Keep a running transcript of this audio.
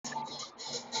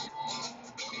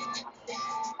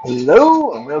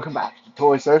Hello and welcome back to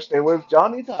Toy Thursday with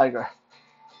Johnny Tiger.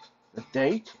 The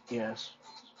date is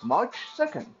March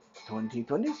 2nd,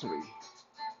 2023.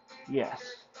 Yes,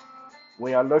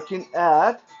 we are looking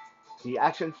at the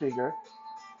action figure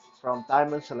from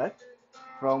Diamond Select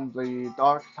from the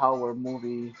Dark Tower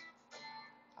movie.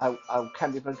 I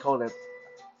can't even call it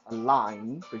a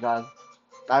line because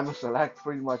Diamond Select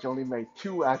pretty much only made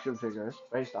two action figures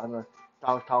based on the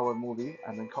Dark Tower movie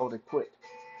and then called it quit.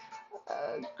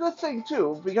 Good thing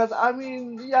too, because I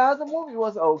mean, yeah, the movie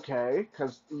was okay.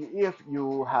 Because if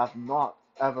you have not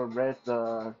ever read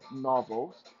the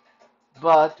novels,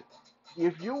 but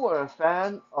if you were a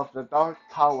fan of the Dark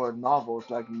Tower novels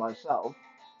like myself,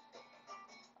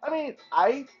 I mean,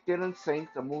 I didn't think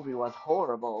the movie was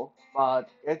horrible, but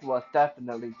it was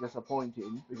definitely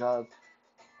disappointing because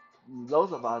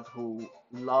those of us who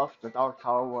love the Dark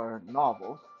Tower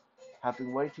novels have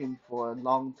been waiting for a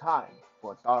long time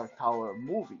for Dark Tower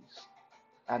movies.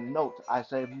 And note, I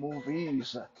say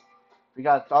movies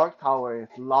because Dark Tower is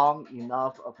long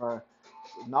enough of a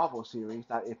novel series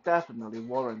that it definitely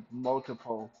warrants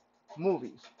multiple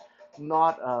movies,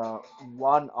 not a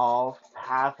one-off,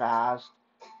 half-assed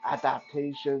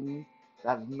adaptation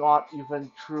that's not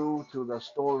even true to the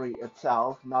story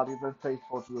itself, not even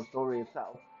faithful to the story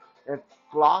itself. It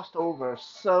glossed over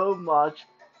so much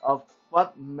of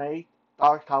what made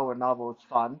Dark Tower novels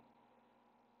fun.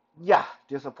 Yeah,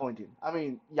 disappointing. I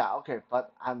mean, yeah, okay,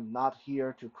 but I'm not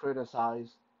here to criticize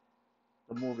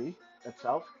the movie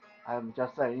itself. I'm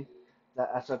just saying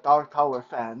that as a Dark Tower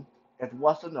fan, it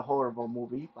wasn't a horrible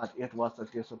movie, but it was a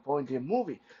disappointing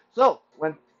movie. So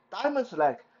when Diamond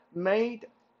Select made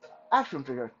action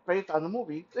figures based on the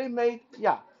movie, they made,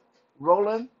 yeah,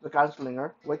 Roland the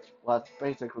Gunslinger, which was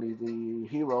basically the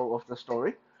hero of the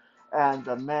story, and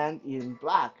the Man in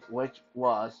Black, which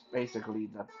was basically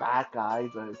the bad guy,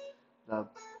 the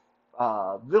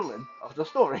villain of the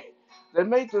story. They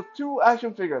made the two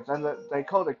action figures and they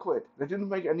called it quit. They didn't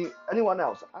make anyone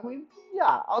else. I mean,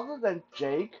 yeah, other than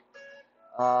Jake,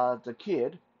 the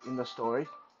kid in the story,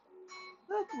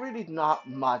 there's really not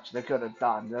much they could have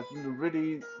done. There's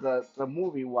really the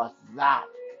movie was that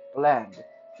bland.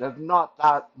 There's not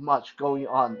that much going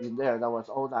on in there that was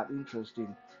all that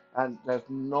interesting, and there's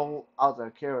no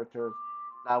other characters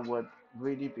that would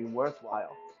really be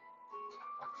worthwhile.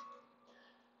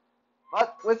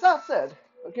 But with that said,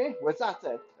 okay, with that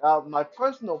said, my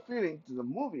personal feeling to the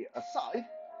movie aside,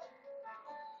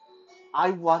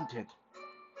 I wanted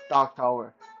Dark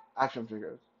Tower action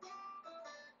figures.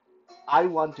 I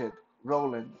wanted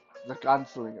Roland the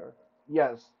Gunslinger.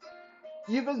 Yes,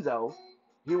 even though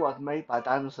he was made by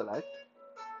Diamond Select,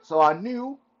 so I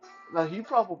knew that he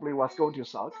probably was going to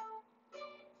suck.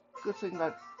 Good thing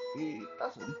that he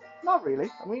doesn't. Not really.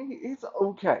 I mean, he's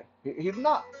okay. He's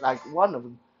not like one of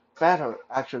the better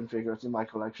action figures in my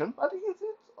collection, but he's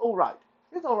all right.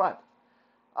 He's all right.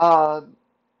 Uh,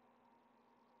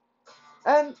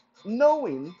 And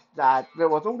knowing that there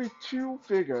was only two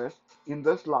figures in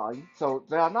this line, so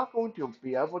they are not going to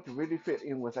be able to really fit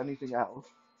in with anything else.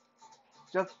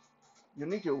 Just you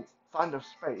need to find a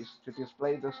space to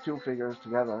display those two figures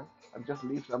together and just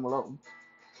leave them alone.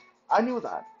 I knew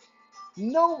that.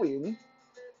 Knowing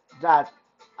that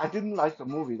I didn't like the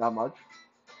movie that much,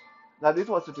 that it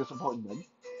was a disappointment.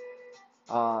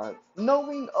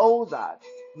 Knowing all that,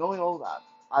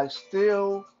 I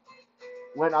still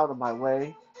went out of my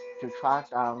way to track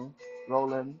down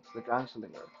Roland the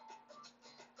Gunslinger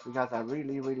because I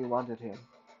really, really wanted him.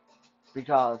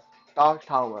 Because Dark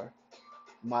Tower,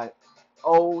 my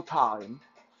all-time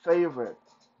favorite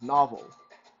novel,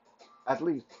 at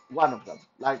least one of them.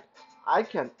 Like I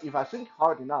can, if I think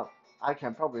hard enough, I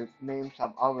can probably name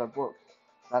some other books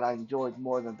that I enjoyed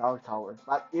more than Dark Tower,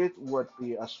 but it would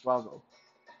be a struggle.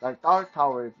 Like Dark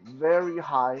Tower is very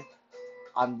high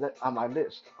on my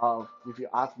list of if you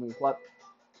ask me what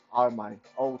are my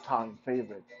all-time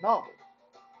favorite novels.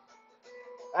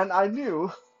 And I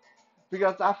knew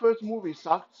because that first movie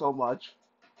sucked so much,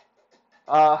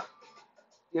 uh,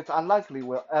 it's unlikely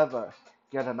we'll ever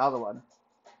get another one.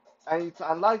 And it's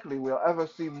unlikely we'll ever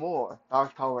see more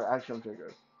Dark Tower action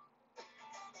figures.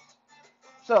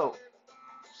 So,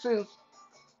 since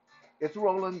it's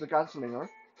Roland the Gunslinger,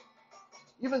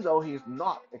 even though he's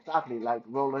not exactly like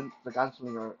Roland the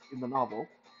Gunslinger in the novel,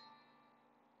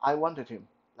 I wanted him.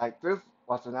 Like, this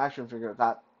was an action figure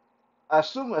that, as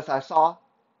soon as I saw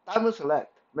Diamond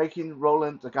Select making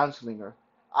Roland the Gunslinger,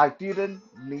 I didn't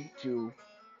need to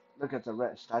look at the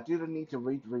rest. I didn't need to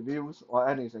read reviews or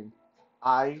anything.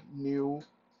 I knew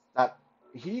that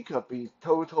he could be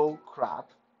total crap,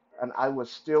 and I would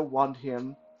still want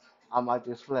him on my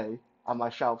display on my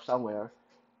shelf somewhere.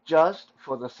 just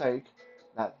for the sake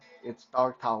that it's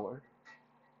Dark Tower.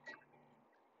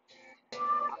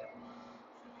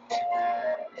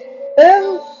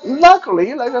 And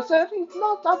luckily, like I said, he's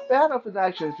not that bad of an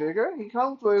action figure. He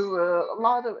comes with a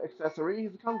lot of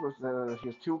accessories. He comes with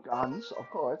his two guns, of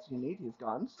course. He needs his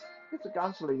guns. He's a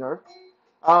gunslinger.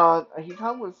 He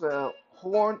comes with a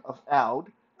horn of Eld,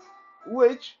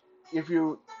 which, if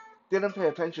you didn't pay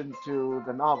attention to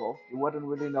the novel, you wouldn't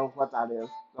really know what that is.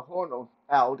 The horn of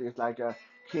Eld is like a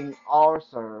King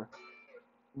Arthur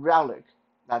relic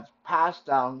that's passed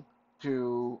down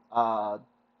to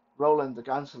Roland the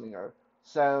Gunslinger.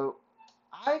 So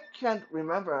I can't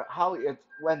remember how it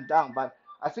went down, but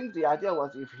I think the idea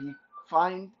was if he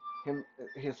find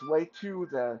his way to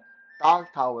the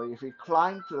Dark Tower, if he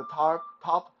climbed to the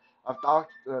top of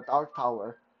Dark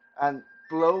Tower and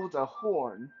blow the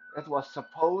horn, it was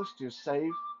supposed to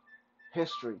save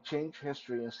history, change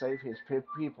history, and save his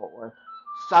people, or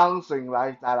something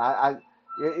like that.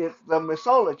 The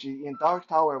mythology in Dark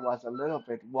Tower was a little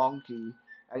bit wonky,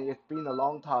 and it's been a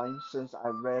long time since I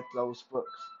read those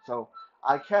books, so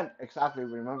I can't exactly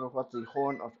remember what the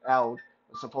Horn of Eld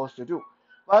was supposed to do.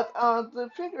 But the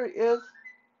figure is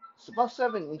about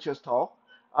 7 inches tall,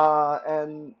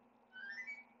 and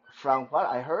from what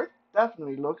I heard,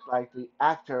 definitely looks like the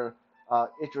actor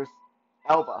Idris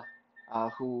Elba,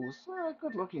 who's a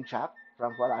good-looking chap,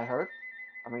 from what I heard.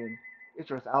 I mean,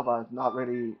 Idris Elba is not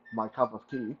really my cup of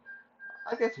tea.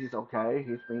 I guess he's okay.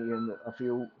 He's been in a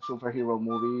few superhero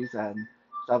movies and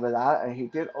stuff like that, and he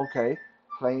did okay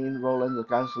playing Roland the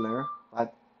Gunslinger.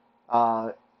 But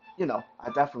uh, I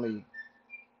definitely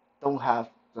don't have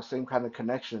the same kind of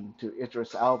connection to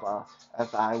Idris Elba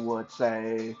as I would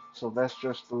say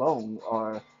Sylvester Stallone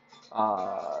or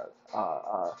uh, uh,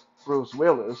 uh, Bruce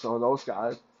Willis or those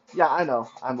guys. Yeah, I know,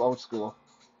 I'm old school.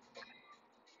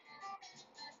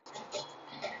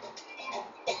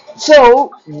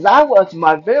 So that was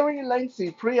my very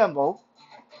lengthy preamble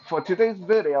for today's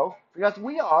video because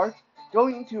we are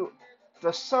going to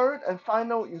the third and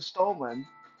final installment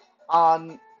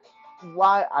on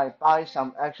why I buy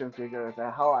some action figures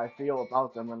and how I feel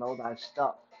about them and all that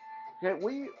stuff. Okay,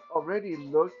 we already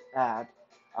looked at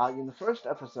in the first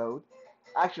episode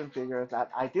action figures that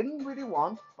I didn't really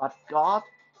want but got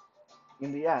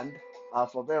in the end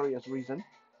for various reasons.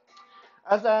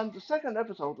 And then the second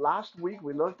episode last week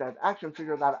we looked at action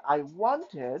figures that I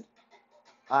wanted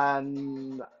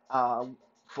and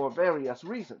for various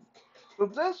reasons. So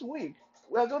this week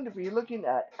we're going to be looking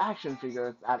at action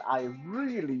figures that I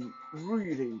really,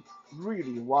 really,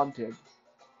 really wanted.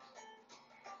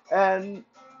 And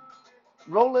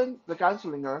Roland the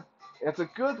Gunslinger is a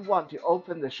good one to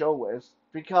open the show with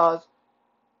because,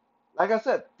 like I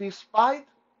said, despite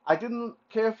I didn't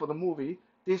care for the movie,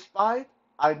 despite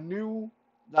I knew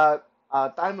that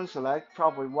Diamond Select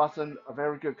probably wasn't a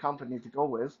very good company to go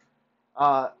with,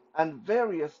 and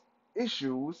various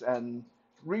issues and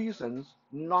reasons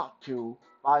not to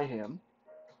buy him,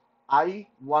 I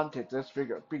wanted this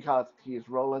figure because he's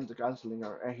Roland the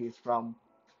Gunslinger and he's from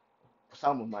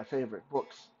some of my favorite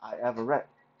books I ever read.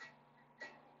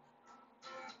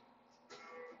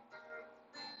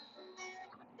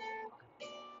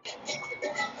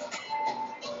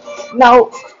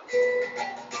 Now,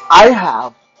 I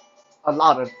have a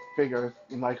lot of figures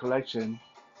in my collection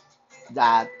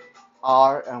that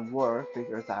are and were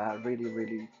figures that I really,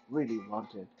 really, really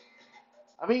wanted.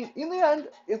 I mean, in the end,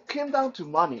 it came down to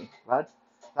money, right?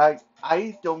 Like,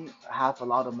 I don't have a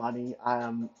lot of money.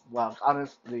 Well,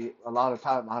 honestly, a lot of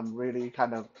time I'm really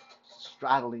kind of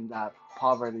straddling that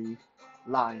poverty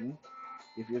line,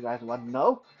 if you guys want to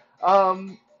know.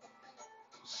 Um,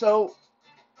 so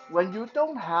when you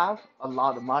don't have a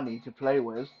lot of money to play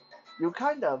with, you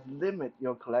kind of limit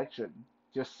your collection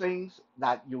to things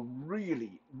that you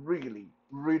really, really,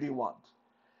 really want.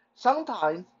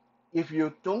 Sometimes, if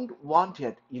you don't want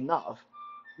it enough,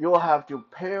 you'll have to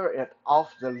pare it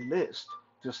off the list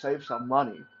to save some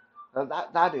money.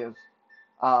 That is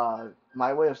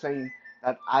my way of saying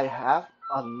that I have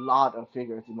a lot of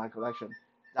figures in my collection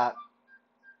that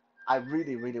I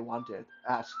really, really wanted.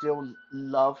 And I still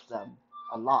love them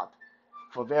a lot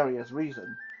for various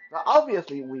reasons. Now,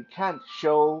 obviously, we can't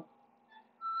show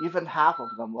even half of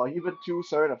them or even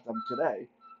two-thirds of them today.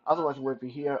 Otherwise, we'll be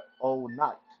here all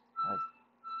night.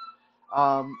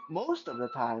 Right? Most of the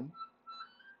time,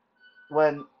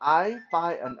 when I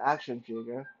buy an action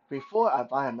figure, before I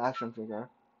buy an action figure,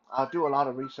 I'll do a lot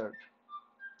of research.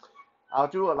 I'll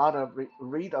do a lot of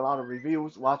read a lot of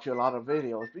reviews, watch a lot of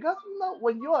videos because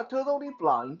when you are totally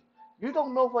blind, you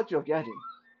don't know what you're getting.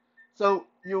 So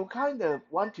you kind of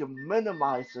want to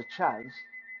minimize the chance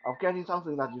of getting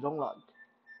something that you don't like.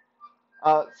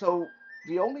 So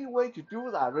the only way to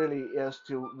do that really is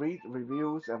to read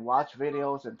reviews and watch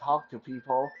videos and talk to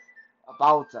people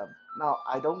about them. Now,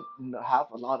 I don't have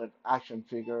a lot of action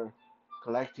figure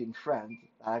collecting friends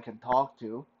that I can talk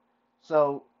to,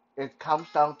 so it comes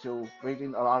down to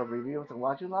reading a lot of reviews and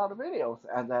watching a lot of videos,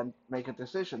 and then make a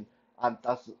decision. And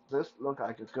does this look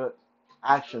like a good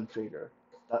action figure?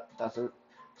 Does it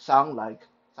sound like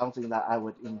something that I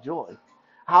would enjoy?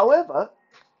 However,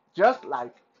 just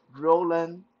like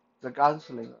Roland the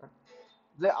Gunslinger,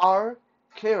 there are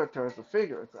characters or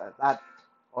figures that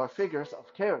or figures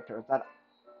of characters that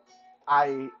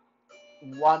I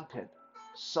wanted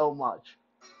so much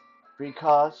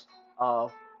because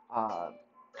of uh,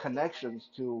 connections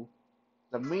to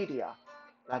the media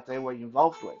that they were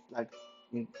involved with. Like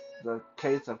in the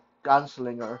case of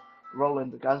Gunslinger,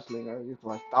 Roland the Gunslinger, it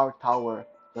was Dark Tower,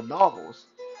 the novels.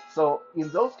 So in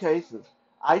those cases,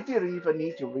 I didn't even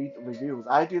need to read reviews.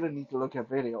 I didn't need to look at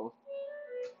videos.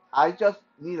 I just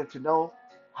needed to know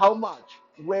how much,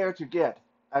 where to get,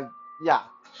 and yeah,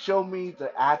 show me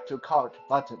the add to cart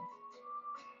button.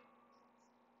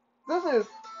 This is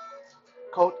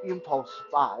called Impulse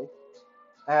Buy,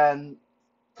 and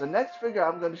the next figure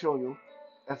I'm going to show you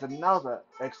is another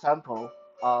example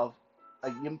of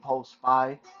an impulse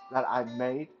buy that I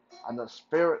made on the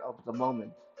spirit of the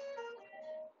moment.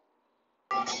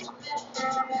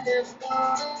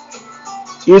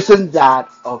 Isn't that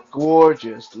a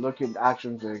gorgeous looking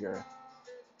action figure?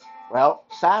 Well,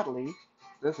 sadly,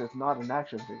 this is not an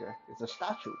action figure, it's a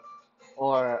statue.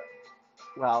 Or,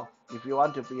 well, if you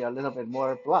want to be a little bit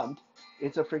more blunt,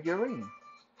 it's a figurine.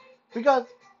 Because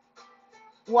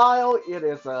while it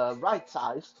is right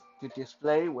sized to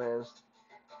display with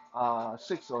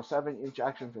 6 or 7 inch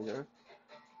action figure,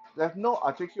 there's no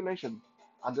articulation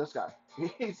on this guy.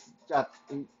 He's just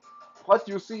what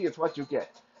you see is what you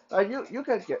get. You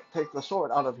can take the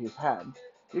sword out of his hand.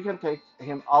 You can take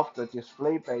him off the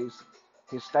display base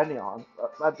he's standing on,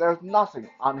 but there's nothing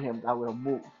on him that will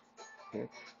move. Okay,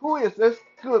 who is this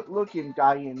good-looking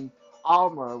guy in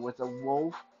armor with a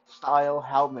wolf-style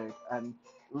helmet and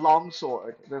long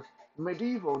sword? This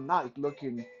medieval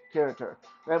knight-looking character.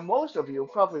 And most of you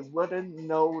probably wouldn't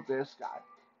know this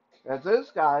guy.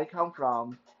 This guy comes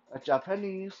from a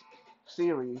Japanese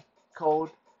series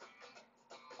called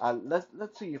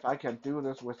let's see if I can do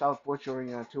this without butchering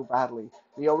it too badly.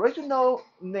 The original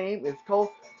name is called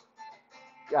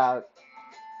uh,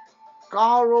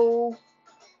 Garo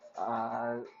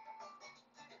uh,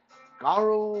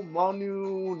 Garo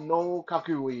Monu no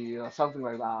Kakui or something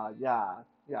like that. Yeah,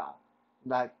 yeah.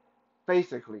 That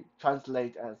basically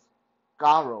translate as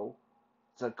Garo,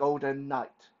 the Golden Knight.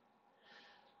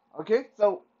 Okay,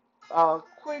 so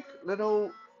quick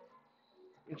little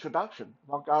introduction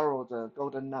about Garo, the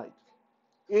Golden Knight.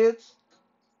 It's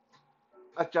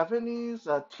a Japanese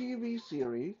TV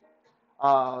series,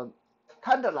 uh,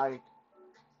 kind of like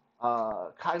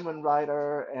Kamen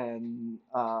Rider and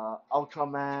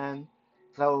Ultraman.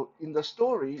 So in the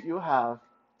story, you have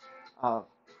uh,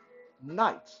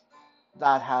 knights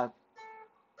that have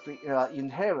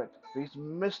inherit these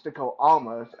mystical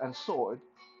armors and swords,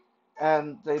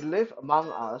 and they live among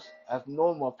us as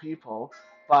normal people.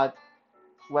 But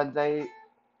when they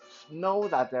know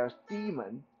that there's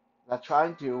demons that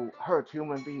trying to hurt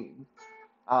human beings,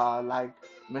 like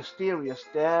mysterious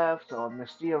deaths or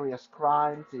mysterious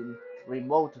crimes in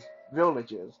remote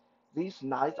villages, these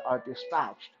knights are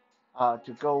dispatched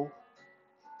to go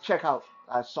check out,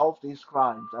 solve these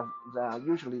crimes.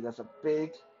 Usually there's a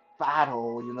big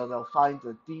battle. You know, they'll find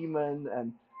the demon,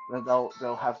 and then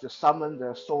they'll have to summon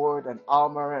their sword and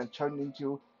armor and turn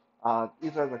into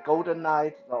either the golden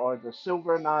knight or the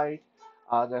silver knight.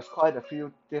 There's quite a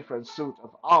few different suits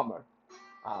of armor,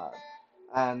 uh,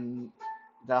 and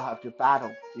they'll have to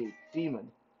battle the demon.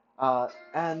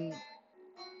 And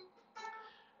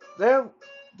there,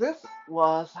 this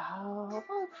was about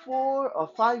 4 or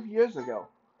 5 years ago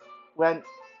when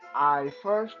I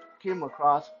first came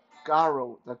across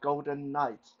Garo, the Golden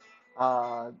Knights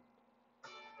uh,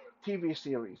 TV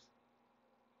series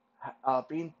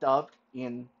being dubbed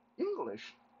in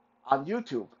English on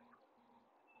YouTube.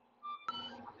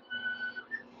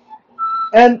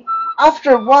 And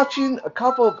after watching a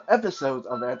couple of episodes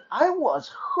of it, I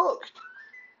was hooked.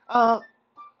 Uh,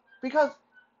 because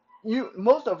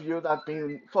most of you that have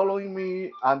been following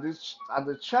me on this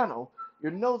channel,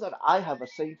 you know that I have a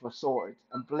thing for swords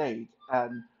and blades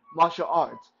and martial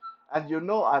arts, and you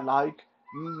know I like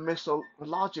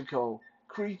mythological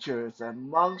creatures and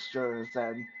monsters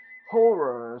and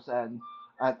horrors and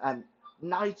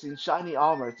knights in shiny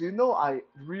armor. You know I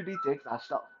really dig that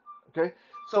stuff. Okay,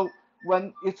 so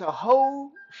when it's a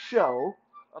whole show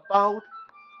about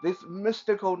this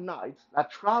mystical knight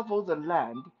that travel the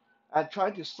land and try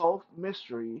to solve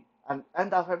mystery and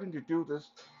end up having to do this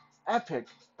epic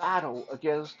battle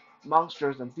against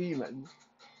monsters and demons.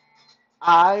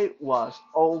 I was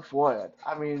all for it.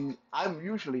 I mean, I'm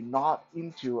usually not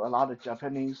into a lot of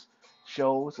Japanese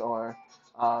shows or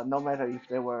no matter if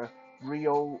they were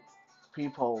real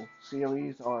people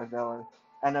series or they were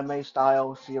anime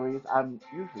style series. I'm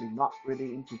usually not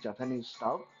really into Japanese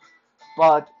stuff,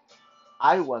 but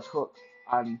I was hooked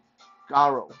on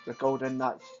Garo, the Golden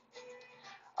Knight.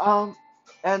 Um,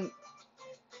 and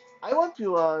I want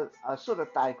to sort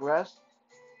of digress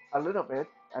a little bit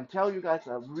and tell you guys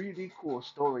a really cool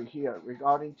story here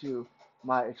regarding to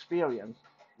my experience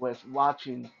with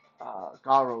watching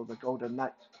Garo, the Golden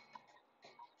Knight.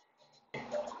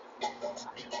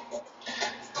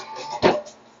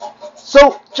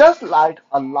 So just like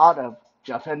a lot of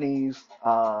Japanese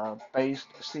based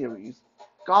series,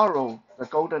 Garo, the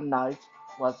Golden Knight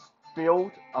was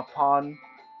built upon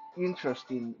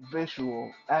interesting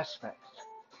visual aspects.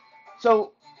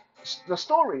 So the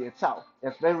story itself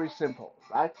is very simple,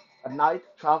 right? A knight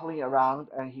traveling around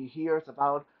and he hears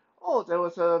about, oh, there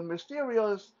was a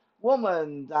mysterious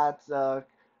woman that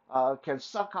can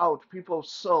suck out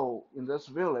people's soul in this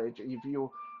village. If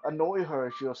you annoy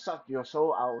her, she'll suck your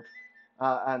soul out,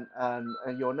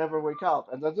 and you'll never wake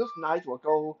up. And then this knight will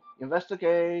go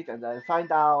investigate and then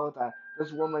find out that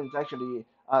this woman is actually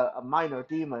a minor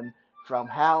demon from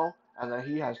hell, and that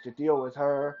he has to deal with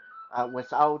her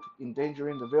without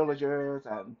endangering the villagers.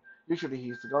 And usually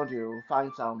he's going to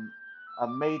find some a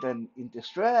maiden in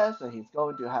distress, and he's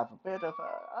going to have a bit of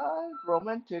a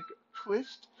romantic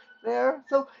twist there.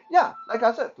 So yeah, like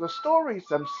I said, the stories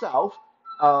themselves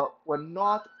were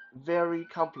not very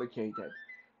complicated.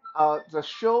 The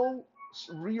show's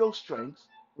real strength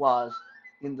was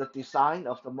in the design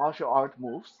of the martial art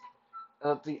moves,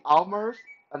 the armors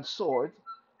and swords,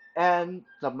 and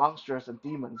the monsters and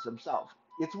demons themselves.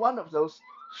 It's one of those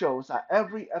shows that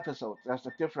every episode there's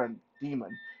a different demon.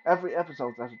 Every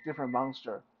episode there's a different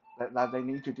monster that they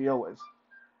need to deal with.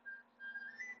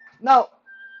 Now,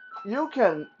 you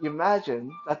can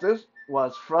imagine that this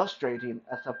was frustrating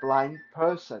as a blind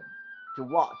person to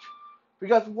watch.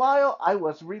 Because while I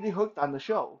was really hooked on the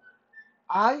show,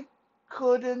 I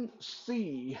couldn't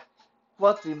see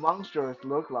what the monsters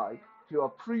look like to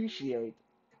appreciate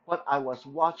what I was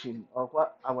watching or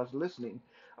what I was listening.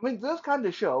 I mean, this kind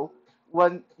of show,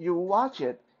 when you watch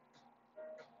it,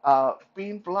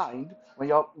 being blind, when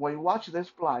you watch this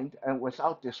blind and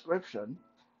without description,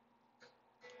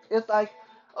 it's like,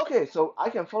 okay, so I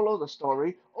can follow the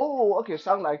story. Oh, okay,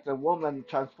 sound like the woman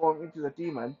transformed into the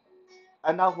demon,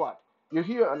 and now what? You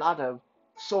hear a lot of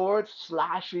sword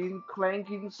slashing,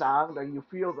 clanking sound, and you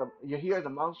hear the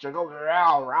monster go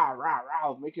row, row, row,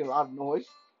 row, making a lot of noise,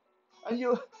 and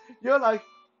you're like,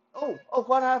 oh,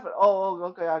 what happened? Oh,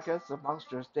 okay, I guess the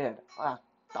monster's dead. Ah,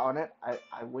 darn it!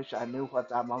 I wish I knew what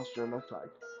that monster looked like.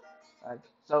 Right?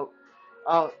 So,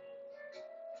 uh,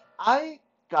 I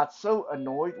got so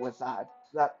annoyed with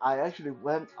that I actually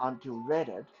went onto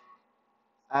Reddit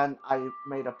and I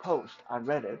made a post on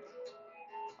Reddit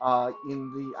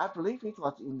in the, I believe it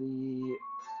was in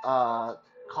the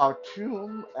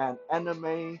cartoon and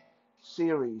anime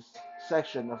series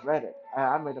section of Reddit. And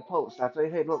I made a post. I say,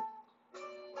 hey, look,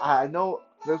 I know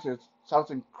this is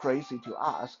something crazy to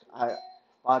ask,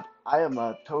 but I am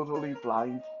a totally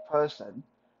blind person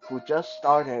who just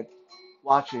started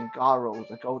watching Garo,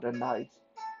 the Golden Knights,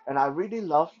 and I really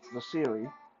love the series,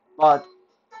 but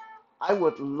I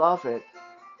would love it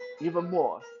even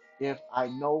more if I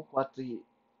know what the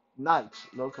knights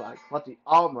look like, what the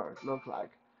armor look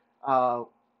like, uh,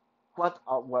 what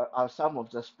are some of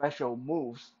the special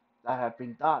moves that have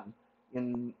been done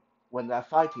in when they're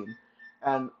fighting,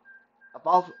 and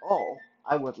above all,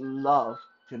 I would love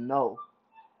to know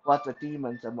what the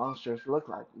demons and monsters look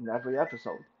like in every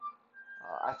episode.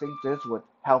 I think this would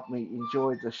help me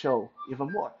enjoy the show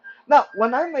even more. Now,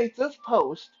 when I made this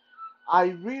post, I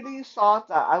really thought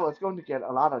that I was going to get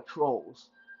a lot of trolls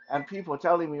and people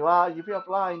telling me, "Well, if you're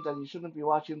blind, then you shouldn't be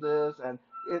watching this, and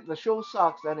the show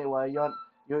sucks anyway.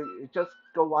 You just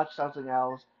go watch something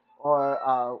else,"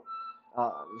 or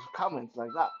comments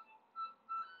like that.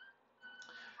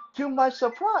 To my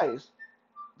surprise,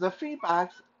 the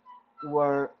feedbacks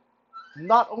were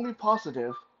not only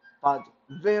positive, but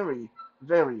very,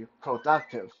 very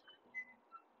productive.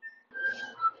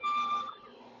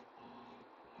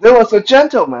 There was a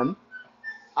gentleman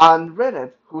on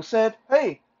Reddit who said,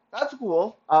 "Hey, that's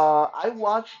cool. I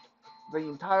watched the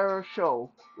entire show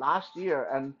last year,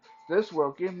 and this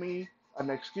will give me an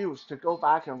excuse to go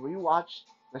back and rewatch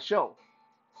the show.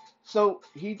 So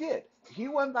he did. He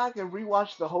went back and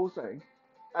rewatched the whole thing,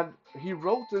 and he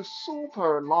wrote this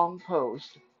super long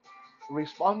post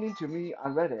responding to me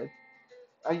on Reddit.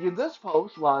 And in this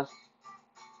post was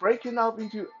breaking up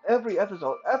into every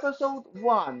episode. Episode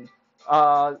one,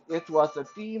 it was a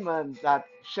demon that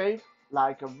shaped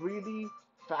like a really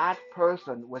fat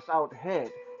person without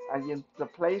head, and in the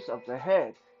place of the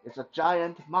head is a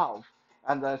giant mouth,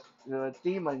 and the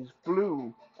demon is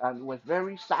blue and with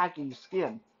very saggy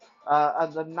skin.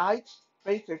 And the knights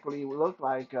basically look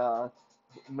like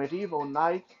medieval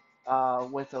knight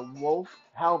with a wolf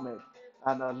helmet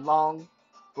and a long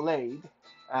blade,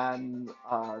 and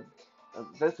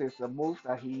this is the move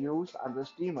that he used on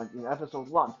this demon in episode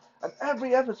 1. And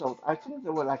every episode, I think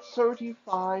there were like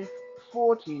 35,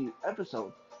 40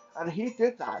 episodes, and he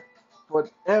did that for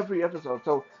every episode.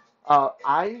 So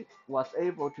I was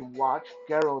able to watch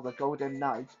Geralt the Golden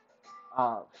Knight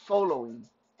following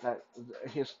that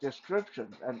his description,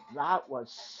 and that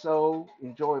was so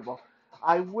enjoyable.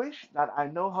 I wish that I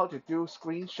know how to do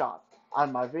screenshots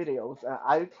on my videos,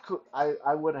 and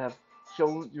I would have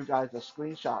shown you guys a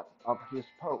screenshot of his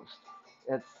post.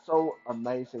 It's so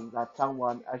amazing that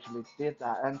someone actually did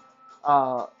that, and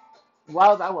uh,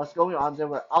 while that was going on, there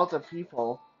were other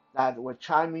people that were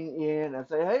chiming in and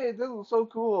say, "Hey, this is so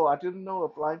cool! I didn't know a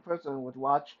blind person would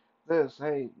watch this.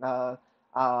 Hey, I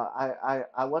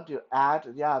want to add,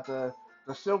 yeah, the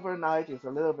Silver Knight is a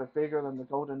little bit bigger than the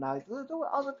Golden Knight." There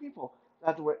were other people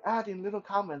that were adding little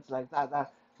comments like that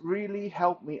that really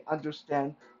helped me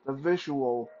understand the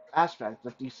visual aspect,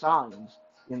 the designs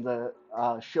in the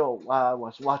show while I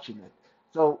was watching it.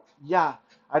 So yeah,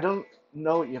 I don't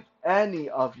know if any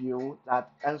of you that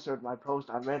answered my post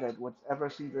on Reddit would ever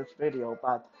see this video,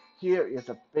 but here is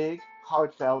a big,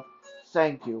 heartfelt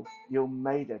thank you. You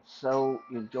made it so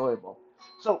enjoyable.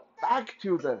 So back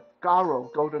to the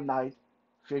Garo Golden Knight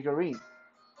figurine.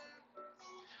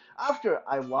 After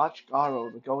I watched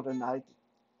Garo the Golden Knight,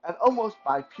 and almost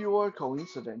by pure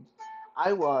coincidence,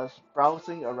 I was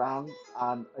browsing around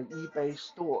on an eBay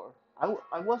store.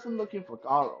 I wasn't looking for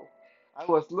Garo. I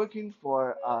was looking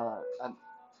for an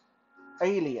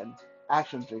alien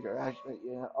action figure, actually,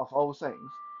 of all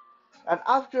things. And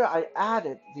after I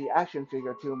added the action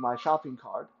figure to my shopping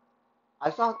cart, I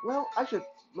thought, well, I should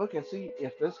look and see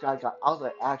if this guy got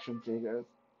other action figures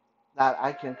that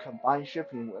I can combine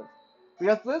shipping with.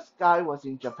 Because this guy was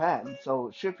in Japan, so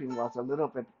shipping was a little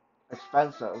bit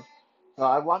expensive. So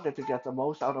I wanted to get the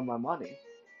most out of my money.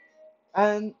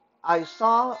 And I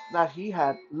saw that he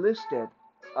had listed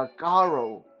a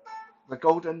Garo, the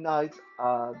Golden Knight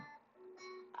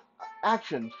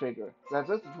action figure. That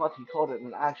this is what he called it,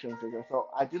 an action figure. So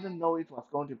I didn't know it was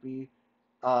going to be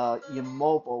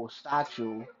immobile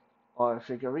statue or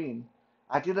figurine.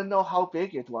 I didn't know how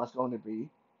big it was going to be.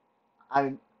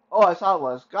 I All I saw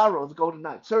was Garo's Golden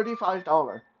Knight,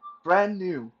 $35, brand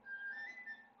new.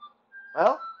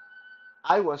 Well,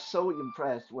 I was so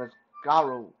impressed with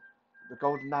Garo, the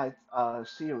Golden Knight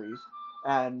series,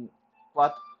 and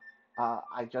what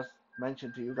I just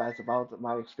mentioned to you guys about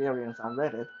my experience on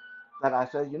Reddit, that I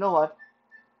said, you know what?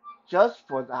 Just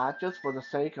for that, just for the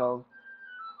sake of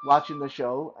watching the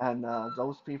show and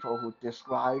those people who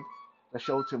describe the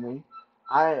show to me,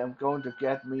 I am going to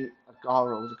get me a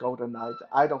Garo, the Golden Knight.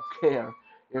 I don't care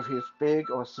if he's big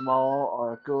or small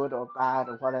or good or bad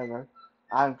or whatever.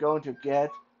 I'm going to get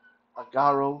a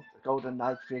Garo, the Golden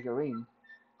Knight figurine,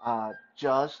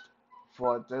 just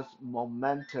for this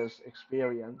momentous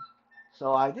experience.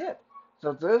 So I did.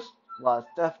 So this was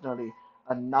definitely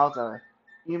another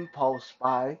impulse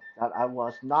buy that I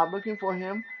was not looking for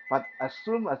him, but as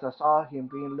soon as I saw him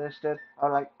being listed, I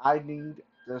was like, I need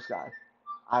this guy.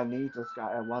 I need this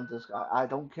guy. I want this guy. I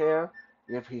don't care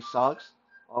if he sucks,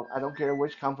 or I don't care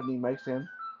which company makes him.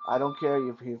 I don't care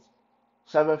if he's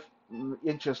 7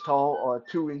 inches tall or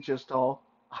 2 inches tall.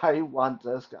 I want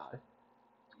this guy.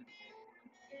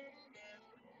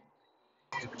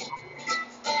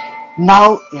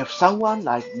 Now, if someone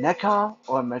like NECA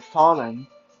or McFarlane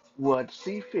would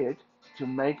see fit to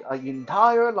make an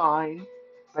entire line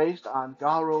based on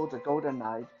Garo the Golden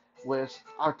Knight with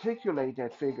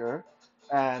articulated figure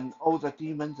and all the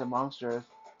demons and monsters,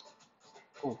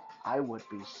 oh, I would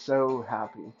be so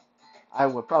happy. I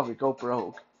would probably go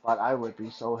broke, but I would be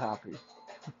so happy.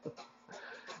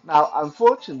 Now,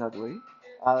 unfortunately,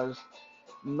 as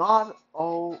not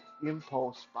all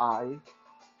impulse buy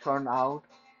turn out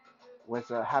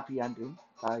with a happy ending,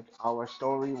 like our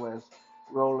story with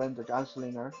Roland the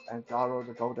Gunslinger and Garo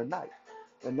the Golden Knight.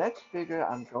 The next figure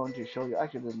I'm going to show you,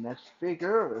 actually the next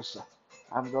figures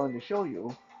I'm going to show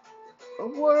you,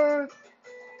 were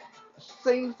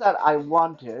things that I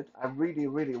wanted, I really,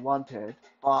 really wanted,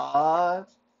 but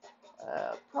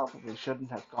probably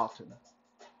shouldn't have gotten.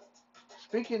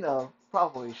 Speaking of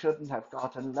probably shouldn't have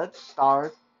gotten, let's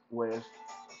start with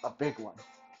a big one.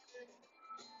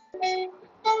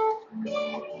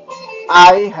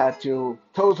 I had to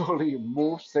totally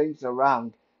move things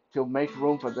around to make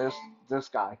room for this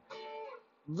guy.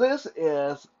 This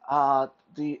is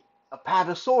the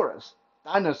Apatosaurus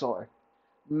dinosaur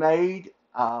made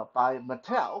by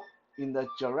Mattel in the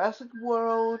Jurassic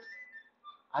World.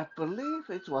 I believe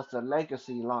it was the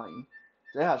Legacy line.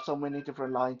 They have so many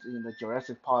different lines in the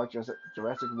Jurassic Park,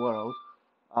 Jurassic World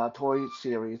toy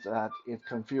series that it's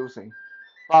confusing.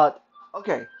 But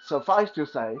okay, suffice to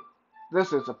say,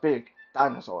 this is a big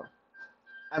dinosaur.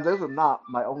 And this is not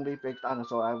my only big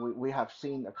dinosaur. We have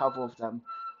seen a couple of them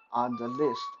on the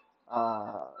list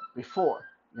uh, before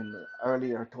in the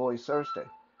earlier Toy Thursday.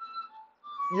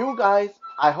 You guys,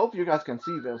 I hope you guys can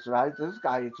see this, right? This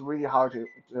guy is really hard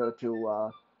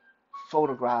to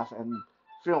photograph and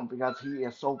film because he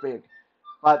is so big.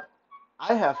 But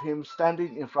I have him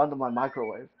standing in front of my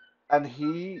microwave, and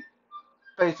he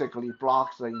basically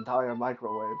blocks the entire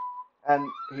microwave. And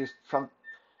he's from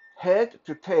head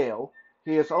to tail,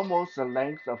 he is almost the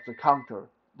length of the counter.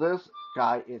 This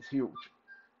guy is huge.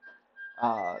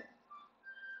 Uh,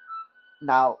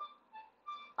 Now,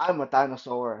 I'm a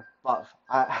dinosaur buff.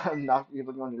 I'm not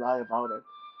even going to lie about it.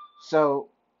 So,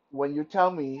 when you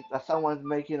tell me that someone's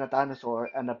making a dinosaur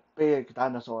and a big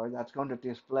dinosaur that's going to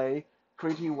display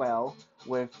pretty well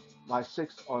with my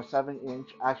 6 or 7 inch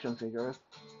action figures,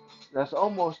 there's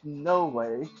almost no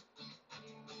way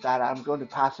that I'm going to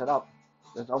pass it up.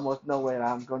 There's almost no way that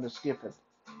I'm going to skip it.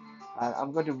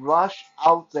 I'm going to rush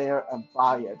out there and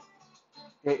buy it.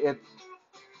 It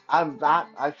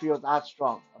I feel that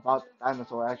strong about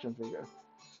dinosaur action figures.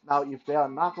 Now, if they are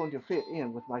not going to fit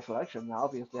in with my collection, then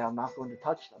obviously I'm not going to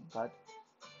touch them. But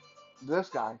this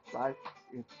guy, right,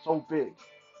 is so big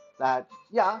that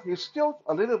yeah, he's still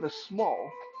a little bit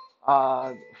small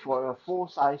for a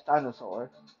full-size dinosaur,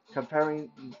 comparing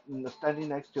standing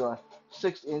next to a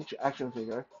 6 inch action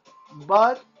figure.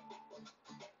 But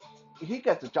he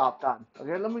gets the job done.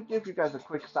 Okay, let me give you guys a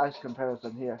quick size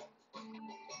comparison here.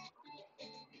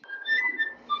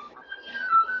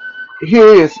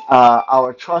 Here is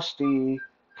our trusty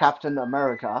Captain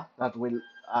America that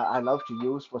I love to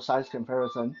use for size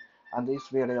comparison on these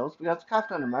videos because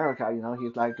Captain America,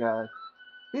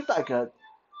 he's like a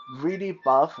really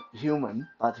buff human,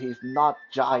 but he's not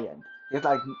giant. He's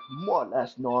like more or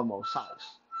less normal size,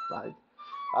 right?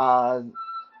 Uh,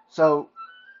 so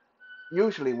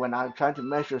usually when I'm trying to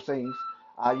measure things,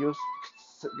 I use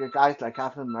guys like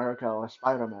Captain America or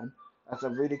Spider-Man as a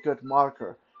really good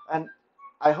marker. And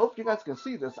I hope you guys can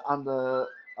see this on the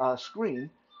screen.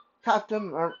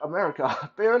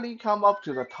 America barely come up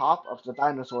to the top of the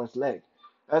dinosaur's leg.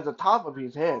 At the top of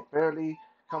his head barely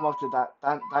come up to that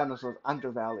dinosaur's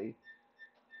underbelly.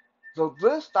 So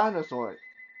this dinosaur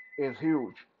is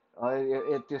huge.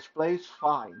 It displays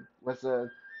fine with a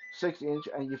 6 inch,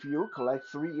 and if you collect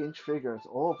 3 inch figures,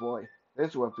 oh boy,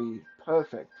 this will be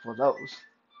perfect for those.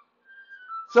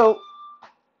 So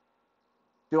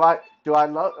do I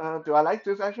like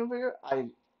this action figure? I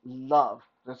love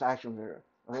this action figure.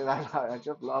 Okay, I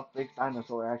just love big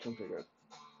dinosaur action figures.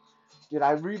 Did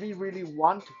I really really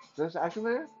want this action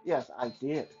figure? Yes, I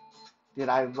did. Did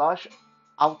I rush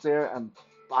out there and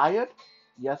buy it?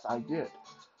 Yes, I did.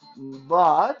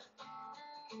 But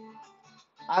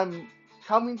I'm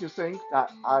coming to think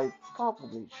that I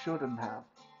probably shouldn't have.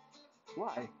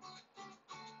 Why?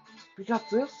 Because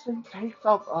this thing takes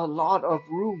up a lot of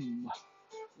room.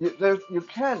 You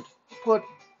can't put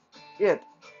it,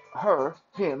 her,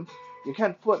 him, you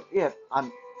can't put it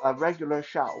on a regular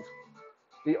shelf.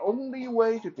 The only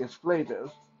way to display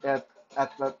this is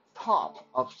at the top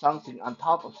of something, on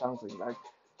top of something, like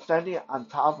standing on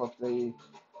top of the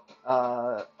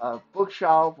a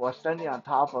bookshelf or standing on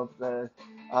top of the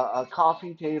a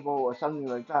coffee table or something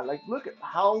like that. Like look at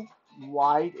how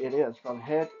wide it is from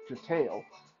head to tail.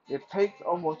 It takes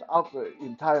almost up the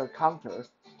entire counter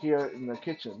here in the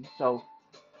kitchen. So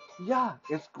yeah,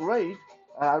 it's great.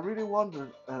 I really want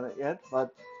it,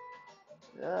 but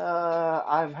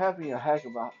I'm having a heck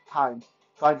of a time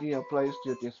finding a place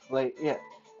to display it.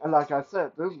 And like I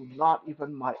said, this is not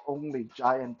even my only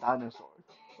giant dinosaur.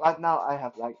 Right now, I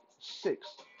have like 6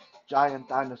 giant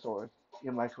dinosaurs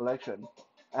in my collection.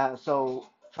 And so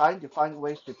trying to find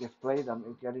ways to display them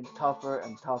is getting tougher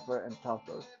and tougher and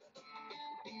tougher.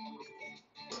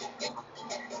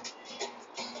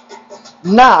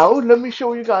 Now, let me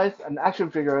show you guys an action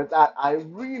figure that I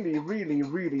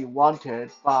really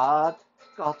wanted, but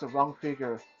got the wrong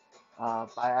figure by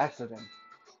accident.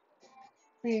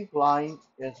 Being blind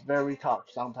is very tough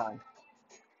sometimes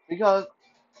because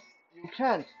you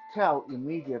can't tell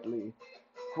immediately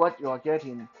what you are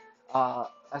getting,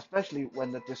 especially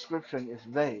when the description is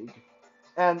vague.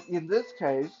 And in this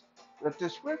case, the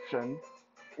description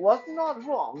was not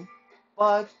wrong,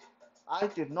 but I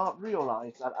did not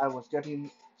realize that I was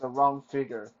getting the wrong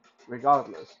figure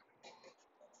regardless.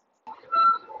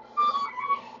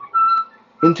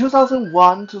 In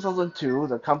 2001, 2002,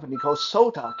 the company called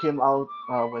Sota came out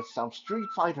with some Street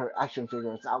Fighter action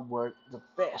figures that were the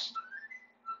best,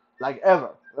 like ever,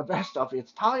 the best of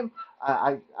its time.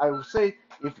 I would say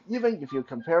if even if you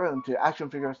compare them to action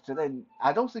figures today,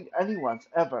 I don't think anyone's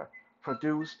ever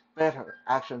produced better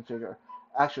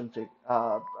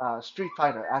Street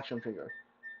Fighter action figure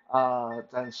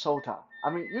than Sota. I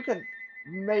mean, you can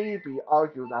maybe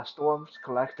argue that Storm's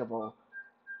collectible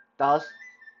does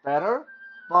better,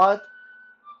 but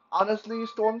honestly,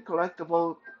 Storm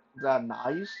collectible, they're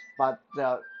nice, but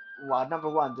they're, well, number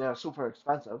one, they're super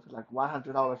expensive, like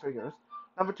 $100 figures.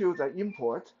 Number two, they're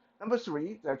import. Number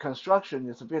three, their construction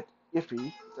is a bit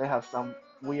iffy. They have some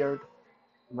weird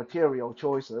material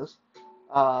choices.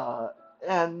 Uh,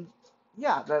 and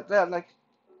yeah, they're like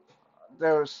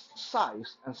their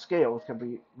size and scale can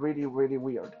be really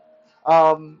weird.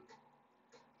 Um,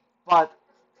 but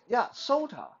yeah,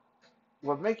 Sota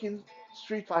were making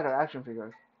Street Fighter action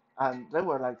figures, and they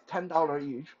were like $10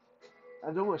 each,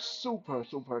 and they were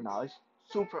super nice,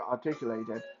 super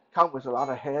articulated, come with a lot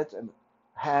of heads and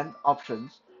hand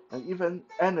options, and even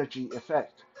energy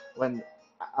effect when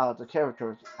the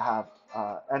characters have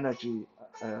energy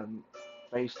um,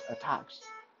 based attacks.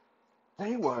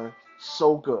 They were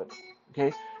so good.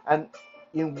 Okay, and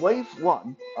in wave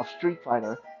one of Street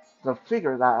Fighter, the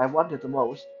figure that I wanted the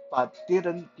most but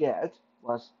didn't get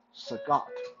was Sagat.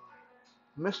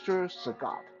 Mr.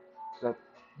 Sagat, the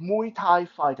Muay Thai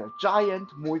fighter, giant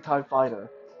Muay Thai fighter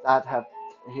that have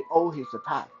all his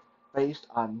attack based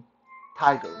on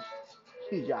tigers.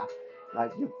 Yeah,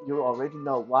 like you already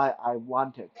know why I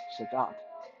wanted Sagat.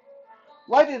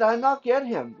 Why did I not get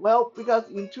him? Well, because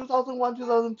in 2001,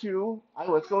 2002, I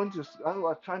was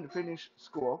trying to finish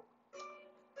school,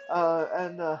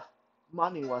 and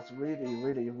money was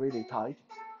really tight.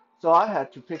 So I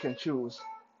had to pick and choose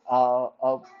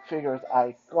of figures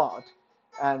I got,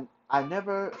 and I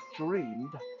never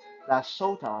dreamed that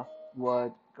Sota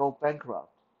would go bankrupt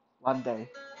one day.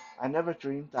 I never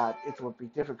dreamed that it would be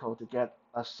difficult to get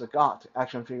a Sagat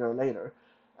action figure later,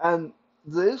 and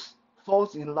this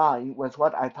falls in line with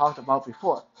what I talked about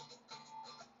before.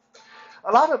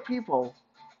 A lot of people,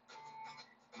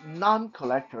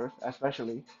 non-collectors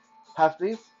especially, have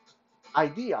this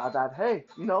idea that hey,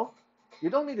 you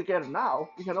don't need to get it now.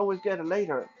 You can always get it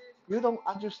later. You don't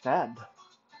understand.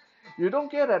 You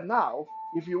don't get it now.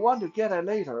 If you want to get it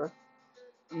later,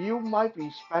 you might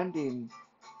be spending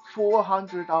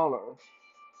 $400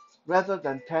 rather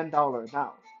than $10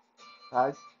 now.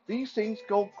 Right? These things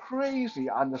go crazy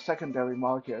on the secondary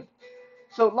market.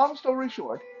 So long story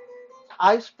short,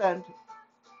 I spent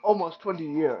almost 20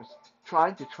 years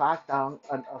trying to track down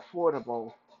an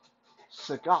affordable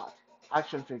Sagat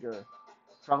action figure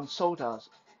from Soda's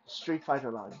Street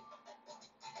Fighter line.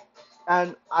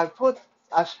 And I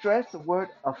stressed the word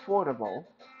affordable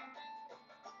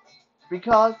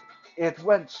because it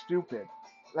went stupid.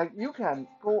 Like you can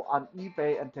go on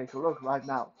eBay and take a look right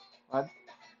now, right?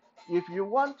 If you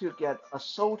want to get a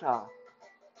Sota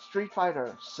Street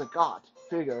Fighter Sagat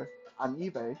figure on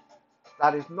eBay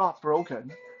that is not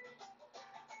broken,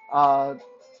 uh,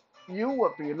 you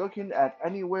would be looking at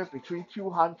anywhere between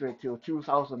 $200 to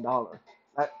 $2,000.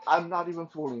 Like I'm not even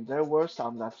fooling. There were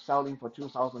some that selling for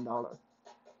 $2,000.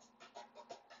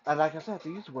 And like I said,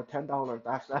 these were $10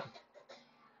 back then.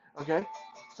 Okay,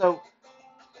 so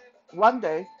one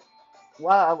day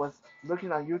while I was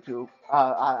looking on YouTube,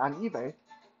 on eBay,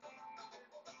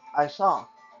 I saw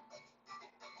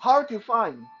hard to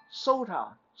find Sota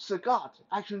Sagat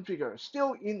action figure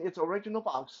still in its original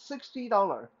box,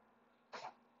 $60.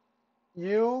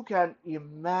 You can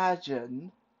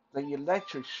imagine the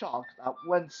electric shock that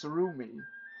went through me.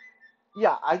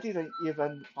 Yeah, I didn't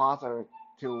even bother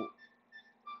to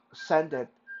send it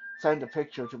send a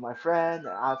picture to my friend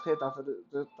and ask, hey,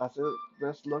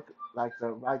 this look like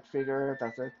the right figure?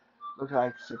 Does it look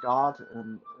like Sagat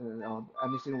and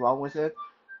anything wrong with it?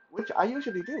 Which I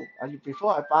usually do.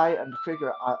 Before I buy a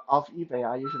figure off eBay,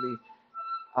 I usually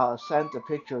send the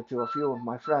picture to a few of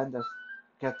my friends and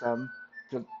get them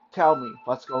to tell me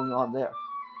what's going on there.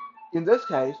 In this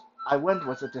case, I went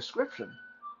with a description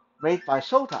made by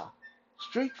Sota,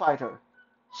 Street Fighter,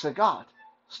 Sagat,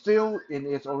 still in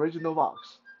its original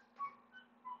box.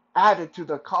 Added to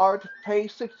the cart, pay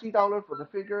 $60 for the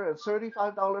figure and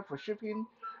 $35 for shipping,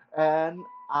 and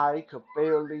I could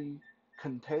barely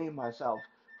contain myself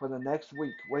for the next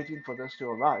week waiting for this to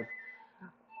arrive.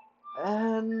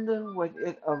 And when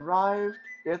it arrived,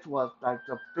 it was like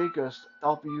the biggest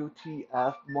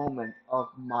WTF moment of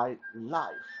my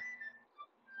life.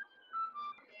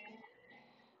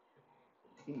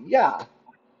 Yeah,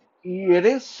 it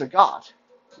is Sagat.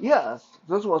 Yes,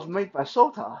 this was made by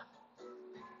Sota.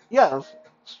 Yes,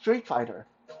 Street Fighter.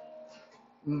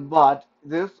 But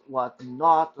this was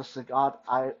not the Sagat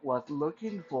I was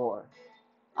looking for.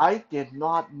 I did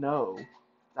not know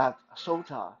that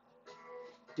Sota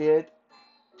did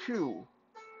two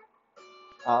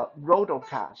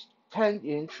rotocast,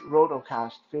 10-inch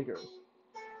rotocast figures.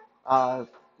 Uh,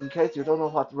 in case you don't know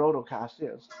what rotocast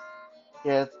is,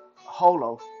 it's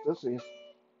hollow. This is,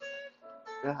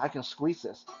 I can squeeze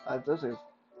this. This is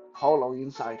hollow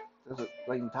inside. This is,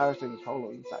 the entire thing is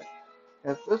hollow inside.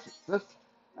 And this,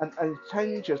 and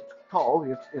 10 inches tall,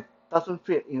 it doesn't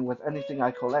fit in with anything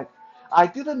I collect. I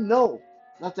didn't know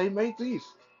that they made these.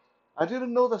 I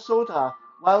didn't know that Sota,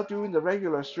 while doing the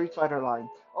regular Street Fighter line,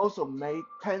 also made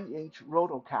 10-inch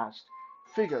rotocast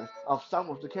figures of some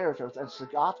of the characters, and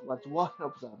Sagat was one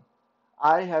of them.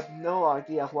 I had no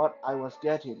idea what I was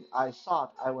getting. I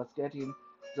thought I was getting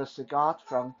the Sagat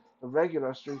from the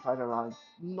regular Street Fighter line,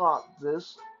 not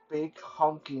this big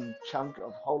honking chunk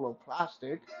of hollow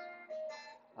plastic.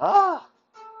 Ah,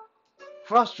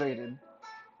 frustrating.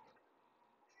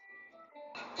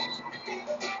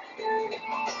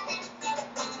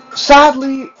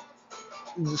 Sadly,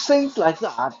 things like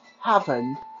that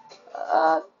happen.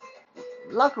 Uh,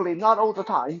 Luckily, not all the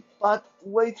time, but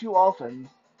way too often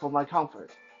for my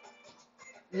comfort.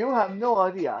 You have no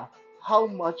idea how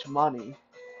much money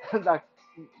that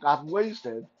got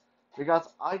wasted because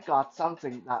I got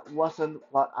something that wasn't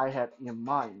what I had in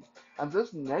mind. And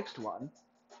this next one,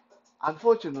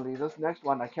 unfortunately, this next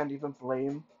one I can't even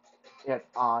blame it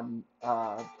on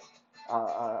uh,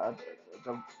 uh,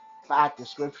 the bad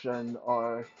description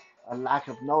or a lack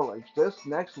of knowledge. This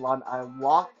next one I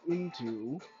walked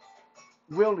into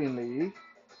willingly,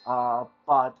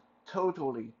 but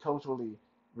totally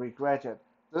regretted.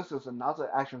 This is another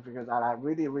action figure that I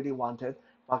really wanted,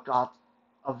 but got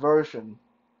a version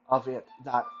of it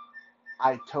that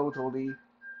I totally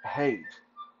hate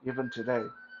even today.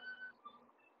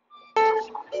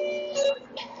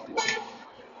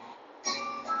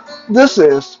 This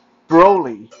is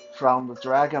Broly from the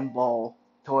Dragon Ball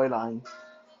toy line,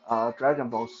 Dragon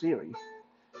Ball series.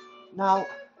 Now,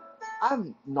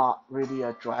 I'm not really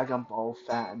a Dragon Ball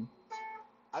fan.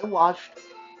 I watched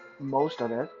most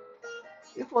of it.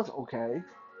 It was okay,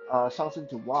 something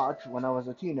to watch when I was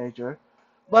a teenager.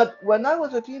 But when I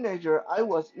was a teenager, I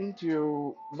was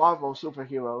into Marvel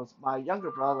superheroes. My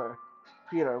younger brother,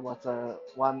 Peter, was the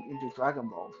one into Dragon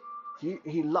Ball.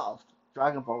 He loved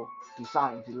Dragon Ball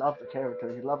designs. He loved the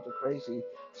character. He loved the crazy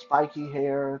spiky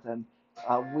hairs and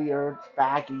weird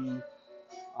baggy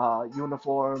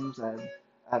uniforms and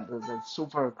the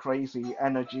super crazy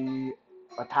energy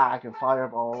attack and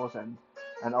fireballs and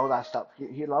all that stuff.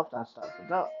 He loved that stuff.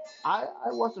 No, I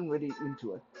wasn't really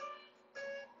into it.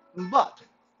 But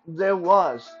there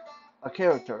was a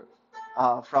character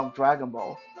from Dragon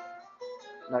Ball.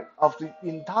 Like of the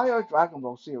entire Dragon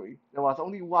Ball series, there was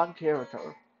only one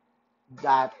character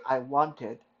that I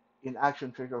wanted in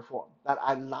action figure form that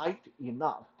I liked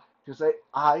enough to say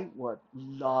I would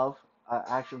love an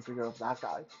action figure of that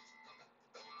guy.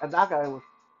 And that guy was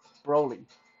Broly,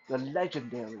 the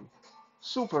legendary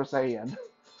Super Saiyan.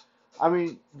 I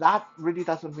mean, that really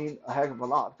doesn't mean a heck of a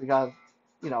lot because,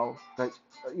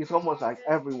 it's almost like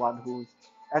everyone who's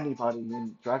anybody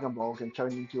in Dragon Ball can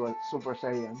turn into a Super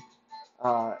Saiyan,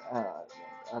 uh, uh,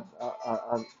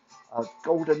 a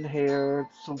golden haired,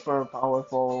 super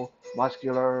powerful,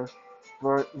 muscular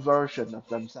version of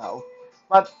themselves.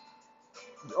 But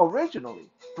originally,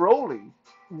 Broly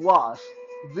was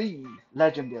the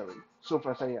legendary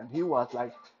Super Saiyan. He was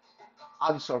like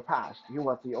unsurpassed. He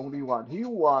was the only one. He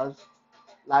was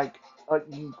like an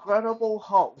incredible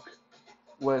Hulk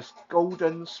with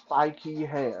golden spiky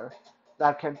hair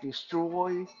that can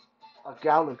destroy a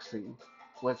galaxy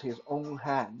with his own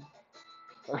hand.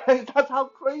 Okay, that's how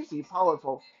crazy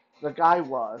powerful the guy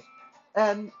was.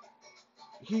 And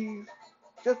he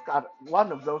just got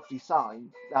one of those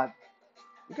designs that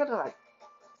you gotta like,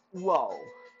 whoa,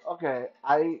 okay,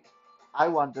 I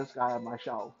want this guy on my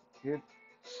shelf. He's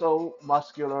so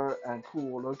muscular and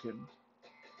cool looking.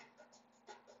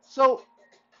 So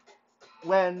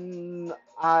when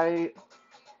I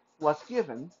was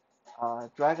given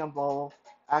Dragon Ball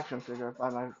action figure by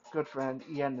my good friend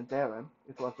Ian and Darren,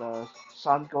 it was a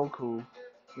Son Goku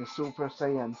in Super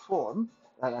Saiyan form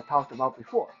that I talked about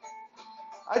before.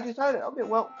 I decided, okay,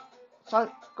 well,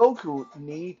 Son Goku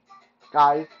need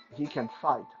guys he can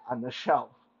fight on the shelf.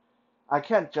 I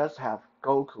can't just have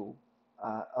Goku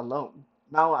alone.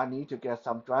 Now I need to get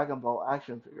some Dragon Ball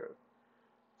action figures.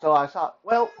 So I thought,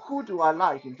 well, who do I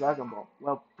like in Dragon Ball?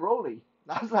 Well, Broly.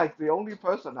 That's like the only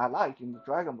person I like in the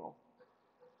Dragon Ball.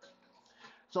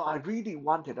 So I really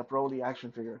wanted a Broly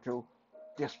action figure to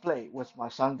display with my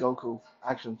Son Goku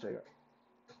action figure.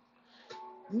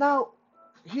 Now,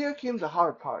 here came the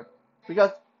hard part because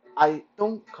I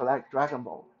don't collect Dragon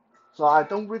Ball, so I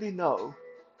don't really know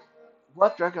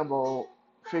what Dragon Ball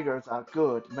figures are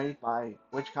good made by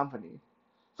which company.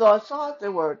 So I thought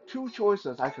there were two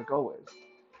choices I could go with.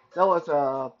 There was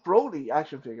a Broly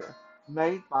action figure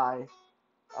made by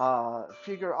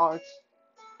Figure Arts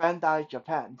Bandai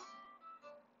Japan,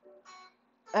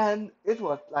 and it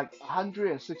was like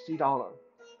 $160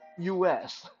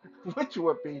 US, which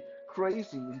would be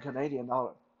crazy in Canadian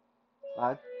dollar,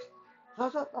 right? So I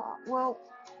thought, well,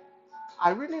 I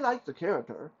really like the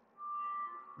character,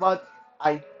 but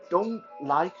I don't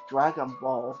like Dragon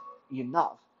Ball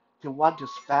enough to want to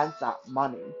spend that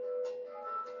money.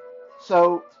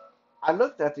 So I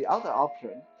looked at the other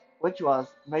option, which was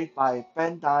made by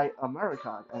Bandai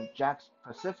America and Jax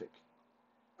Pacific,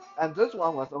 and this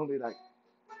one was only like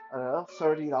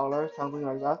 $30, something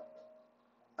like that.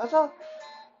 I thought,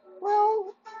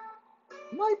 well,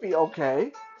 might be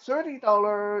okay.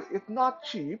 $30 is not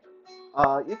cheap.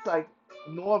 It's like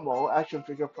normal action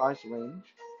figure price range.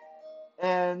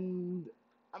 And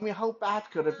I mean, how bad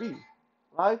could it be,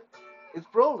 right? It's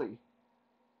Broly.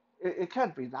 It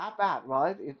can't be that bad,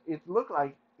 right? It looked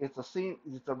like it's the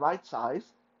right size.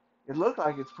 It looked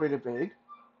like it's pretty big.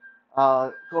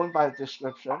 Going by the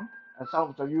description and some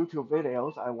of the YouTube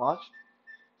videos I watched.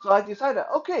 So I decided,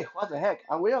 okay, what the heck?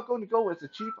 We are going to go with the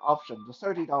cheap option, the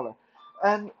 $30.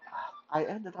 And I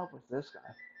ended up with this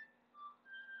guy.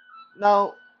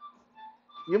 Now,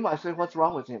 you might say, what's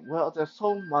wrong with him? Well, there's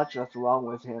so much that's wrong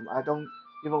with him. I don't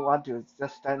even want to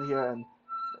just stand here and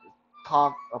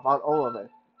talk about all of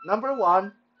it. Number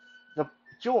one, the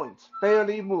joints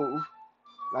barely move,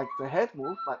 like the head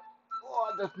move, but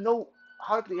there's no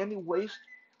hardly any waist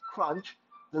crunch.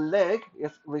 The leg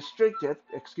is restricted,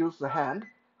 excuse the hand,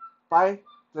 by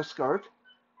the skirt.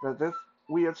 This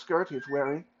weird skirt he's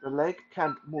wearing, the leg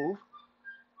can't move.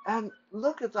 And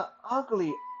look at the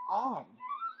ugly arm.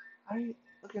 Okay,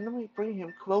 let me bring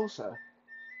him closer.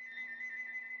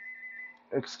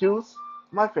 Excuse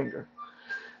my finger.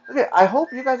 Okay, I hope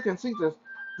you guys can see this.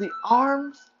 The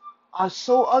arms are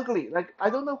so ugly. Like I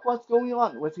don't know what's going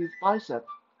on with his biceps.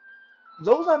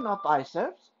 Those are not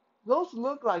biceps. Those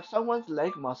look like someone's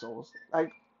leg muscles.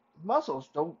 Like muscles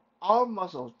don't arm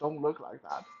muscles don't look like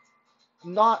that.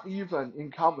 Not even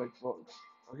in comic books.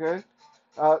 Okay,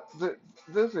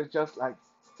 this is just like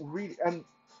really, and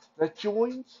the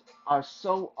joints are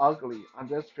so ugly on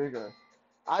this figure.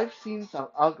 I've seen some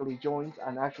ugly joints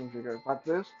on action figures, but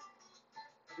this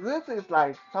is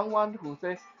like someone who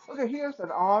says, okay, here's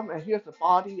an arm and here's a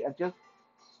body, and just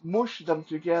mush them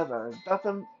together.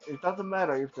 It doesn't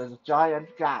matter if there's a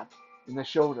giant gap in the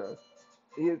shoulder.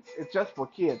 It's just for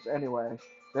kids anyway.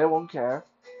 They won't care.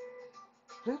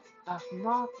 This does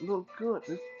not look good.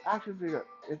 This action figure,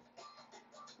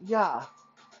 yeah,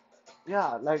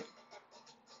 yeah. Like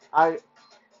I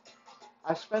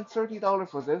I spent $30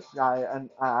 for this guy and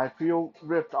I feel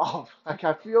ripped off. Like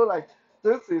I feel like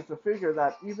this is a figure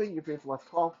that even if it was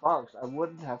 $12, I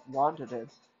wouldn't have wanted it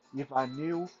if I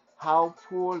knew how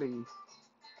poorly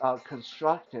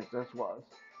constructed this was.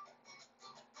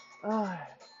 Uh,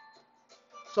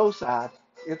 so sad.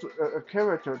 It's a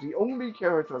character, the only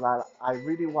character that I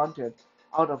really wanted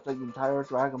out of the entire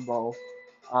Dragon Ball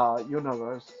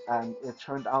universe, and it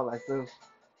turned out like this.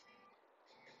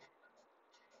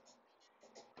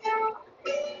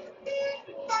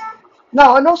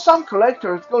 Now, I know some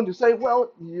collectors going to say,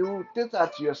 well, you did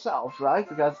that yourself, right?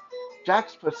 Because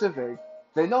Jack's Pacific,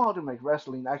 they know how to make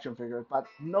wrestling action figures, but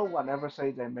no one ever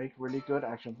say they make really good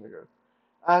action figures.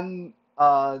 And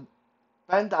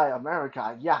Bandai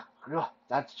America, yeah, ugh,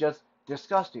 that's just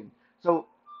disgusting. So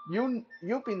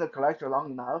you've been a collector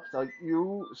long enough, so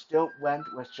you still went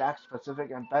with Jack's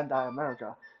Pacific and Bandai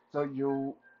America. So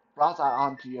you brought that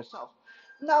on to yourself.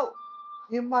 Now,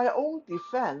 in my own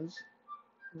defense,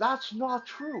 that's not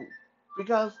true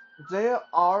because there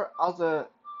are other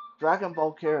Dragon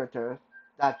Ball characters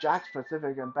that Jack's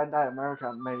Pacific and Bandai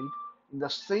America made in the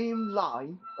same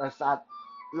line as that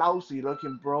lousy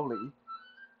looking Broly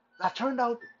that turned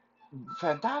out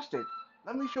fantastic.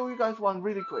 Let me show you guys one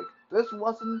really quick. This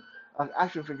wasn't an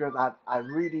action figure that I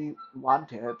really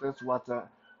wanted. This was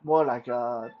more like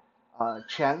a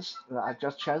chance. I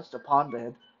just chanced upon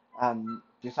it and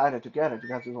decided to get it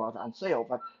because it was on sale.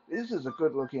 But this is a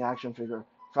good looking action figure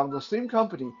from the same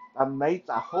company that made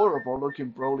that horrible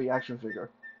looking Broly action figure.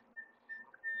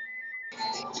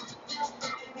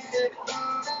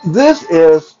 This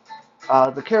is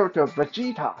the character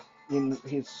Vegeta in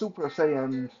his Super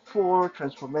Saiyan 4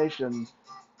 transformation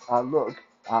look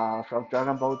from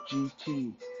Dragon Ball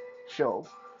GT show.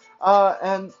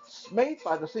 And it's made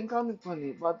by the same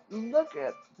company, but look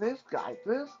at this guy.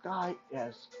 This guy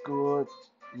is good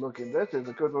looking. This is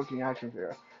a good looking action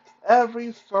figure.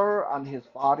 Every fur on his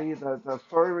body, the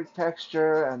furry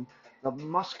texture and the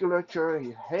musculature,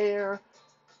 his hair,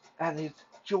 and his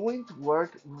joint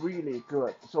work really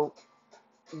good. So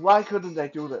why couldn't they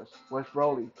do this with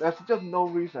Broly? There's just no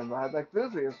reason, right? Like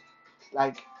this is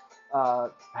like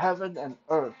heaven and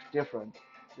earth different.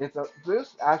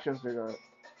 This action figure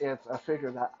is a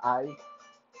figure that I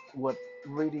would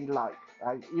really like.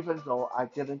 Right? Even though I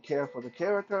didn't care for the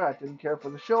character, I didn't care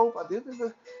for the show, but this is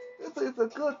a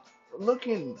good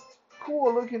looking,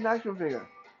 cool looking action figure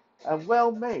and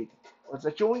well made.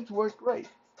 The joints work great.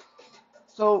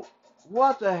 So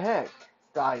what the heck,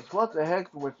 guys? What the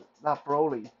heck with that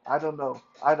Broly? I don't know.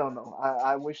 I don't know.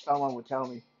 I wish someone would tell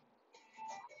me.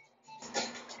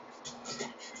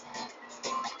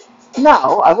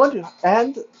 Now, I want to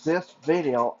end this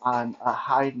video on a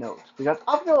high note because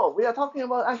after all, we are talking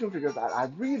about action figures that I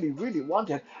really, really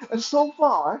wanted, and so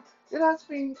far, it has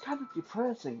been kind of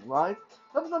depressing, right?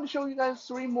 So I'm going to show you guys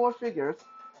three more figures,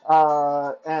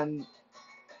 and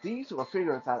these were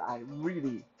figures that I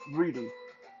really, really,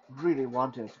 really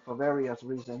wanted for various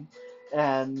reasons,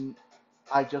 and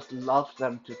I just loved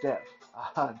them to death,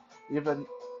 even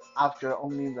after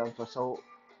owning them for so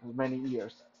many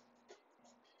years.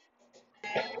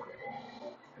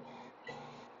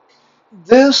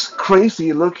 This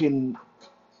crazy looking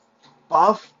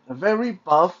buff,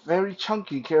 very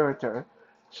chunky character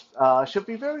should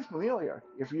be very familiar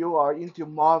if you are into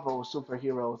Marvel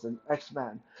superheroes and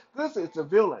X-Men. This is a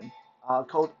villain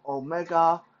called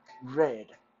Omega Red.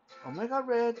 Omega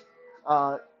Red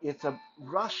is a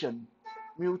Russian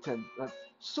mutant, a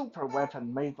super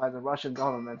weapon made by the Russian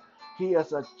government. He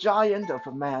is a giant of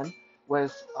a man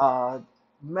with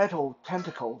metal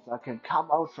tentacles that can come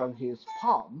out from his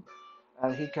palm,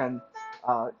 and he can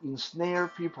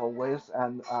ensnare people with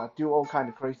and do all kind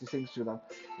of crazy things to them.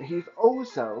 He's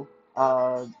also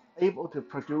able to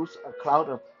produce a cloud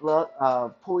of blood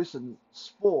poison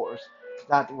spores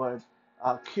that would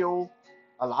kill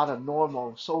a lot of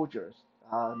normal soldiers,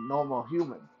 normal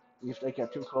humans, if they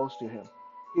get too close to him.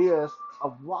 He is a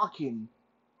walking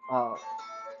uh,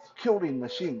 killing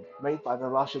machine made by the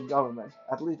Russian government.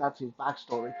 At least that's his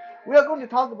backstory. We are going to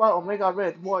talk about Omega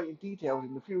Red more in detail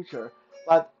in the future,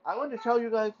 but I want to tell you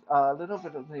guys a little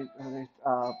bit of his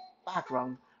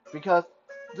background because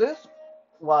this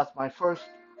was my first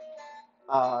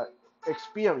uh,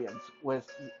 experience with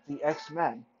the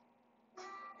X-Men.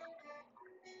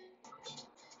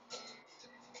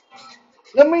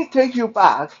 Let me take you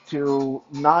back to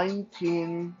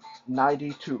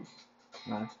 1992.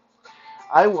 Right?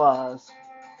 I was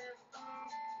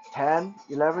 10,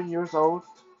 11 years old,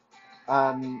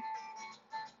 and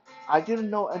I didn't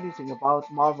know anything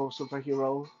about Marvel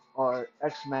superheroes or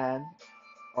X-Men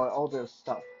or all this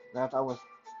stuff. That I was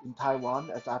in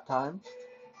Taiwan at that time.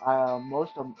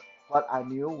 Most of what I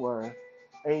knew were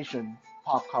Asian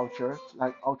pop culture,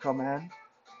 like Ultraman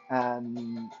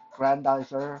and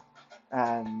Grandizer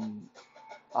and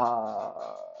uh,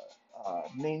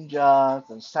 ninjas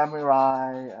and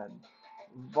samurai and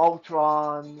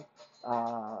Voltron,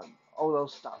 all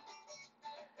those stuff.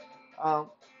 Um,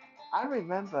 I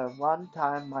remember one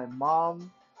time my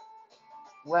mom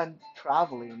went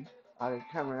traveling. I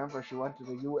can't remember she went to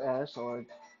the US or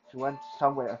she went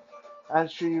somewhere. And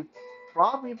she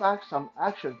brought me back some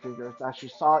action figures that she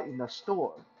saw in the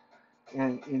store.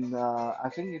 In I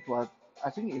think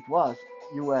it was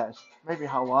US, maybe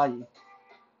Hawaii.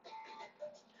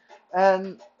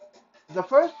 And the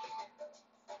first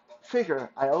figure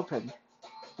I opened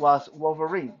was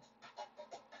Wolverine.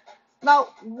 Now,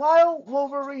 while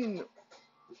Wolverine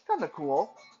is kind of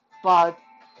cool, but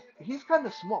he's kind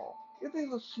of small. It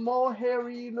is a small,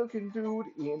 hairy looking dude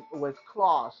with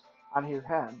claws on his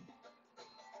hand.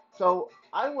 So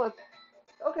I was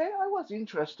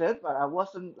interested, but I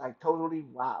wasn't like totally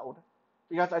wowed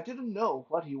because I didn't know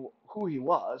who he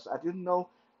was. I didn't know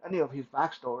any of his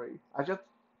backstory. I just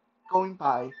going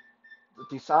by the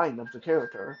design of the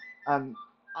character, and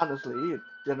honestly, it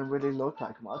didn't really look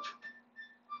like much.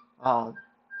 Uh,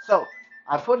 so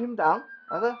I put him down,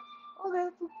 and then, oh,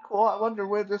 that's cool. I wonder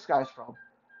where this guy's from.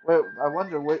 I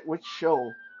wonder which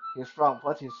show he's from.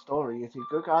 What's his story? Is he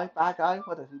good guy, bad guy?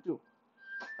 What does he do?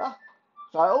 Ah,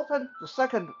 so I opened the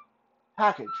second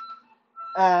package,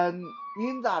 and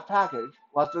in that package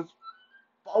was this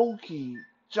bulky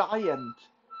giant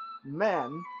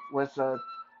man with a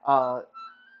uh,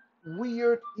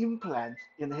 weird implant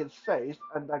in his face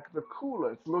and like the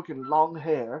coolest looking long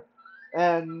hair.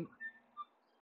 And